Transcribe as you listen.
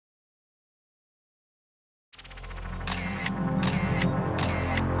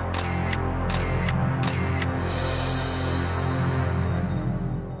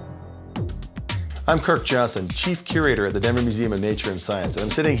I'm Kirk Johnson, Chief Curator at the Denver Museum of Nature and Science, and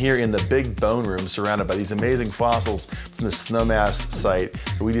I'm sitting here in the big bone room surrounded by these amazing fossils from the Snowmass site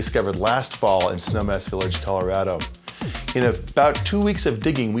that we discovered last fall in Snowmass Village, Colorado. In about 2 weeks of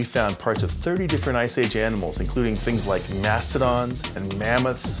digging, we found parts of 30 different Ice Age animals, including things like mastodons and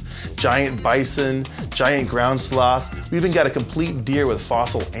mammoths, giant bison, giant ground sloth. We even got a complete deer with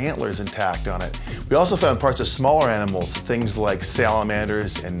fossil antlers intact on it. We also found parts of smaller animals, things like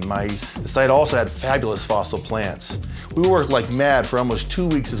salamanders and mice. The site also had fabulous fossil plants. We worked like mad for almost 2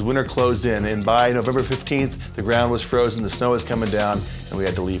 weeks as winter closed in, and by November 15th, the ground was frozen, the snow was coming down, and we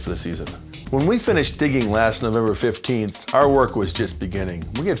had to leave for the season. When we finished digging last November 15th, our work was just beginning.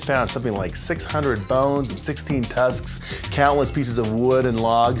 We had found something like 600 bones and 16 tusks, countless pieces of wood and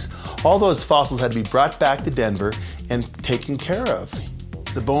logs. All those fossils had to be brought back to Denver and taken care of.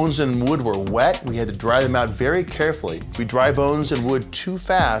 The bones and wood were wet. We had to dry them out very carefully. If we dry bones and wood too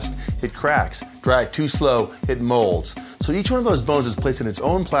fast, it cracks. Dry it too slow, it molds. So each one of those bones is placed in its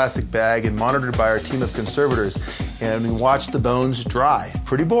own plastic bag and monitored by our team of conservators, and we watched the bones dry.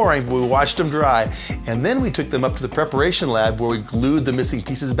 Pretty boring, but we watched them dry. And then we took them up to the preparation lab where we glued the missing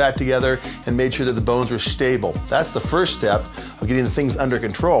pieces back together and made sure that the bones were stable. That's the first step of getting the things under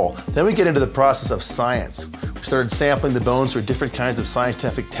control. Then we get into the process of science. We started sampling the bones for different kinds of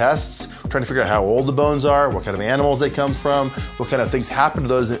scientific tests, trying to figure out how old the bones are, what kind of animals they come from, what kind of things happen to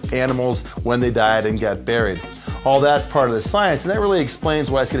those animals when they died and got buried. All that's part of the science, and that really explains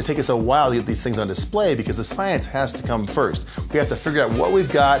why it's going to take us a while to get these things on display, because the science has to come first. We have to figure out what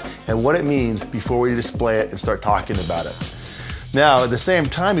we've got and what it means before we display it and start talking about it. Now, at the same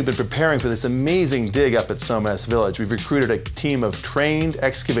time, we've been preparing for this amazing dig up at Snowmass Village. We've recruited a team of trained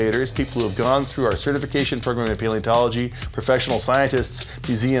excavators, people who have gone through our certification program in paleontology, professional scientists,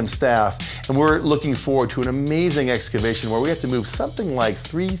 museum staff, and we're looking forward to an amazing excavation where we have to move something like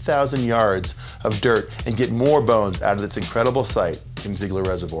 3,000 yards of dirt and get more bones out of this incredible site in Ziegler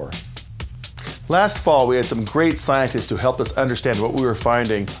Reservoir. Last fall, we had some great scientists who helped us understand what we were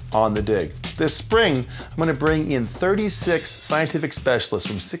finding on the dig. This spring, I'm going to bring in 36 scientific specialists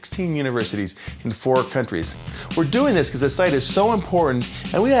from 16 universities in 4 countries. We're doing this because the site is so important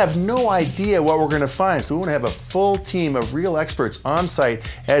and we have no idea what we're going to find, so we want to have a full team of real experts on site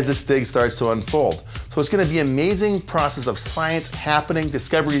as this dig starts to unfold. So it's going to be an amazing process of science happening,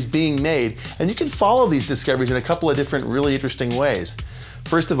 discoveries being made, and you can follow these discoveries in a couple of different really interesting ways.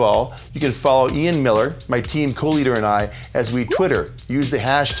 First of all, you can follow Ian Miller, my team co-leader, and I as we Twitter. Use the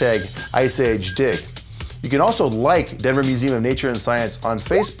hashtag IceAgeDig. You can also like Denver Museum of Nature and Science on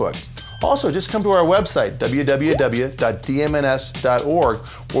Facebook. Also, just come to our website, www.dmns.org,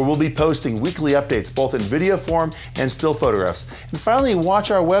 where we'll be posting weekly updates both in video form and still photographs. And finally, watch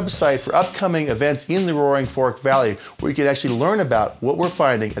our website for upcoming events in the Roaring Fork Valley, where you can actually learn about what we're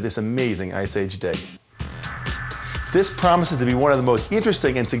finding at this amazing Ice Age dig. This promises to be one of the most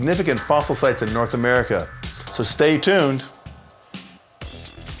interesting and significant fossil sites in North America. So stay tuned.